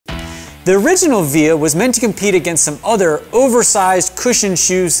The original Via was meant to compete against some other oversized cushioned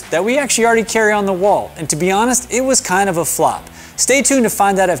shoes that we actually already carry on the wall, and to be honest, it was kind of a flop. Stay tuned to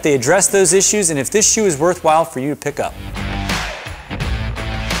find out if they address those issues and if this shoe is worthwhile for you to pick up.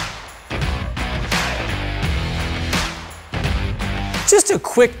 Just a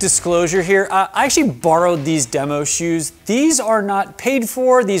quick disclosure here, I actually borrowed these demo shoes. These are not paid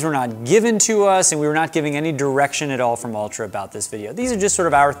for, these were not given to us, and we were not giving any direction at all from Altra about this video. These are just sort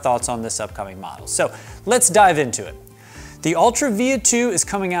of our thoughts on this upcoming model. So let's dive into it. The Altra Via 2 is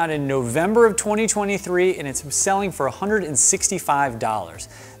coming out in November of 2023 and it's selling for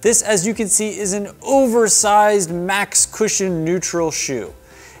 $165. This, as you can see, is an oversized max cushion neutral shoe.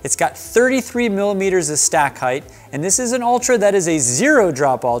 It's got 33 millimeters of stack height, and this is an Altra that is a zero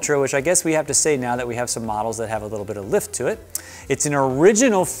drop Altra, which I guess we have to say now that we have some models that have a little bit of lift to it. It's an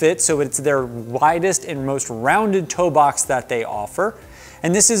original fit, so it's their widest and most rounded toe box that they offer.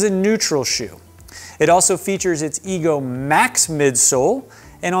 And this is a neutral shoe. It also features its Ego Max midsole,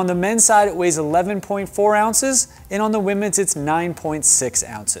 and on the men's side it weighs 11.4 ounces, and on the women's it's 9.6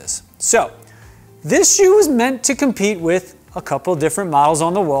 ounces. So, this shoe is meant to compete with a couple different models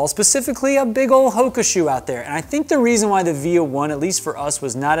on the wall, specifically a big old Hoka shoe out there. And I think the reason why the Via 1, at least for us,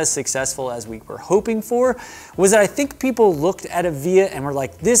 was not as successful as we were hoping for was that I think people looked at a Via and were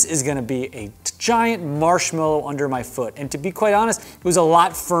like, this is gonna be a giant marshmallow under my foot. And to be quite honest, it was a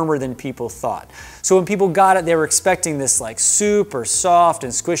lot firmer than people thought. So when people got it, they were expecting this like super soft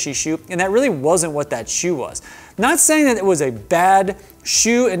and squishy shoe, and that really wasn't what that shoe was. Not saying that it was a bad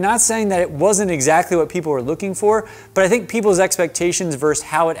shoe and not saying that it wasn't exactly what people were looking for, but I think people's expectations versus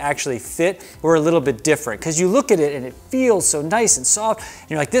how it actually fit were a little bit different, because you look at it and it feels so nice and soft and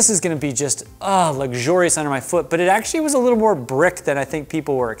you're like, this is going to be just luxurious under my foot, but it actually was a little more brick than I think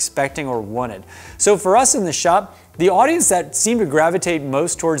people were expecting or wanted. So for us in the shop, the audience that seemed to gravitate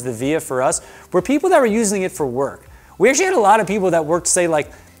most towards the Via for us were people that were using it for work. We actually had a lot of people that worked, say,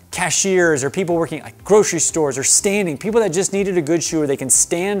 like cashiers or people working at like grocery stores or standing, people that just needed a good shoe where they can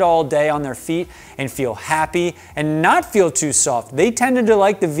stand all day on their feet and feel happy and not feel too soft. They tended to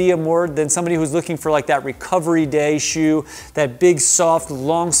like the Via more than somebody who's looking for like that recovery day shoe, that big soft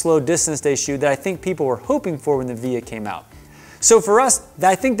long slow distance day shoe that I think people were hoping for when the Via came out. So for us,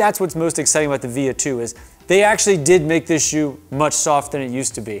 I think that's what's most exciting about the Via 2 is they actually did make this shoe much softer than it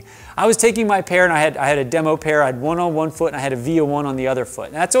used to be. I was taking my pair and I had a demo pair. I had one on one foot and I had a Via 1 on the other foot.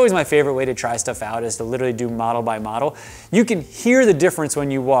 And that's always my favorite way to try stuff out, is to literally do model by model. You can hear the difference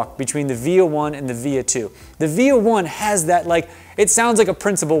when you walk between the Via 1 and the Via 2. The Via 1 has that, like, it sounds like a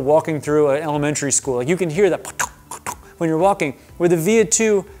principal walking through an elementary school. Like you can hear that when you're walking, where the Via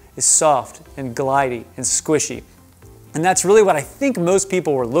 2 is soft and glidey and squishy. And that's really what I think most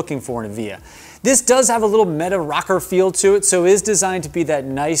people were looking for in a Via. This does have a little meta rocker feel to it, so it is designed to be that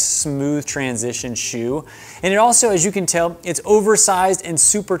nice, smooth transition shoe. And it also, as you can tell, it's oversized and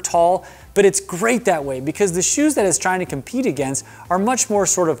super tall, but it's great that way because the shoes that it's trying to compete against are much more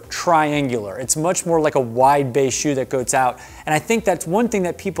sort of triangular. It's much more like a wide base shoe that goes out. And I think that's one thing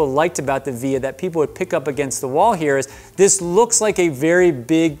that people liked about the Via that people would pick up against the wall here is this looks like a very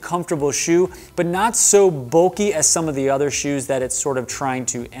big, comfortable shoe, but not so bulky as some of the other shoes that it's sort of trying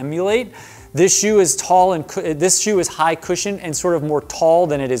to emulate. This shoe is tall and this shoe is high cushion and sort of more tall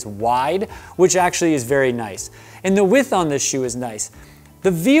than it is wide, which actually is very nice. And the width on this shoe is nice.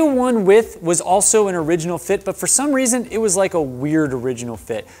 The Via 1 width was also an original fit, but for some reason it was like a weird original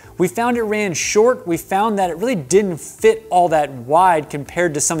fit. We found it ran short. We found that it really didn't fit all that wide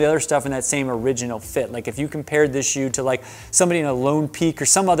compared to some of the other stuff in that same original fit. Like if you compared this shoe to like somebody in a Lone Peak or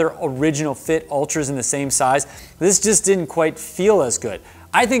some other original fit Ultras in the same size, this just didn't quite feel as good.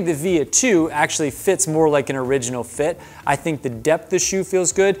 I think the Via 2 actually fits more like an original fit. I think the depth of the shoe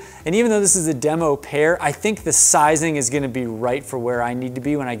feels good. And even though this is a demo pair, I think the sizing is going to be right for where I need to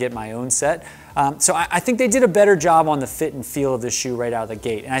be when I get my own set. So I think they did a better job on the fit and feel of the shoe right out of the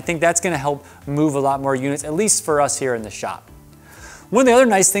gate. And I think that's going to help move a lot more units, at least for us here in the shop. One of the other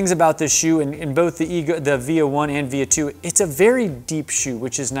nice things about this shoe in both the Via 1 and Via 2, it's a very deep shoe,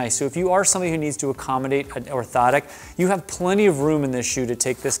 which is nice. So if you are somebody who needs to accommodate an orthotic, you have plenty of room in this shoe to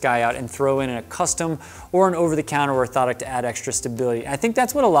take this guy out and throw in a custom or an over-the-counter orthotic to add extra stability. I think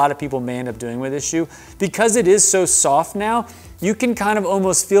that's what a lot of people may end up doing with this shoe. Because it is so soft now, you can kind of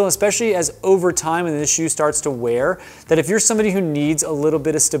almost feel, especially as over time and this shoe starts to wear, that if you're somebody who needs a little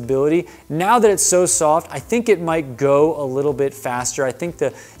bit of stability, now that it's so soft, I think it might go a little bit faster. I think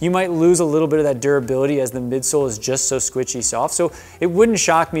that you might lose a little bit of that durability as the midsole is just so squishy soft. So it wouldn't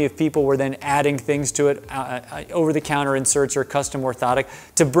shock me if people were then adding things to it, over-the-counter inserts or custom orthotic,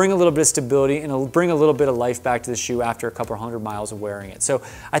 to bring a little bit of stability and bring a little bit of life back to the shoe after a couple hundred miles of wearing it. So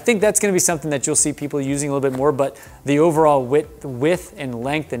I think that's going to be something that you'll see people using a little bit more, but the overall width and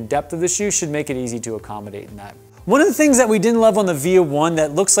length and depth of the shoe should make it easy to accommodate in that. One of the things that we didn't love on the Via 1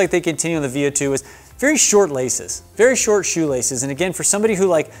 that looks like they continue on the Via 2 is very short laces, very short shoelaces. And again, for somebody who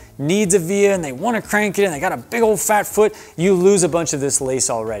like needs a Via and they want to crank it and they got a big old fat foot, you lose a bunch of this lace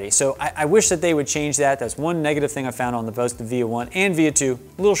already. So I wish that they would change that. That's one negative thing I found on both the Via 1 and Via 2,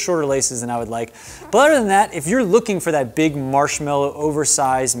 a little shorter laces than I would like. But other than that, if you're looking for that big marshmallow,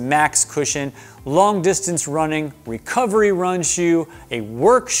 oversized, max cushion, long distance running, recovery run shoe, a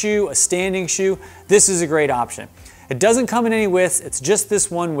work shoe, a standing shoe, this is a great option. It doesn't come in any widths, it's just this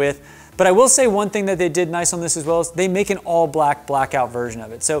one width. But I will say one thing that they did nice on this as well is they make an all black blackout version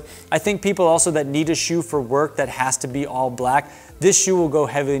of it. So I think people also that need a shoe for work that has to be all black, this shoe will go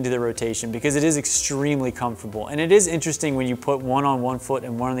heavily into the rotation because it is extremely comfortable. And it is interesting when you put one on one foot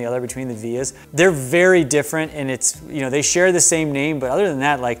and one on the other between the Vias. They're very different and it's, you know, they share the same name, but other than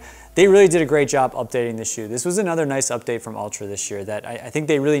that, like, they really did a great job updating the shoe. This was another nice update from Altra this year that I think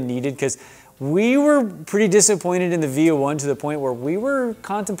they really needed, because we were pretty disappointed in the Via 1 to the point where we were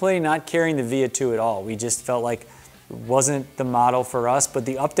contemplating not carrying the Via 2 at all. We just felt like it wasn't the model for us, but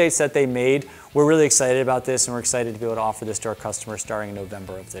the updates that they made, we're really excited about this, and we're excited to be able to offer this to our customers starting in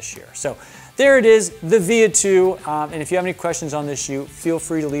November of this year. So there it is, the Via 2, and if you have any questions on this shoe, feel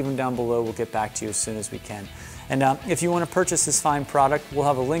free to leave them down below. We'll get back to you as soon as we can. And if you want to purchase this fine product, we'll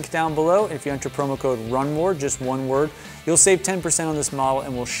have a link down below. If you enter promo code RUNMORE, just one word, you'll save 10% on this model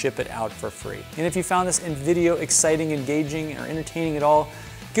and we'll ship it out for free. And if you found this video exciting, engaging, or entertaining at all,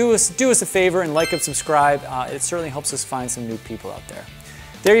 do us a favor and like and subscribe. It certainly helps us find some new people out there.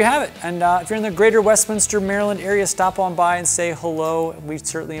 There you have it. And if you're in the greater Westminster, Maryland area, stop on by and say hello. We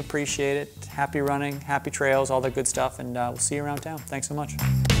certainly appreciate it. Happy running, happy trails, all that good stuff, and we'll see you around town. Thanks so much.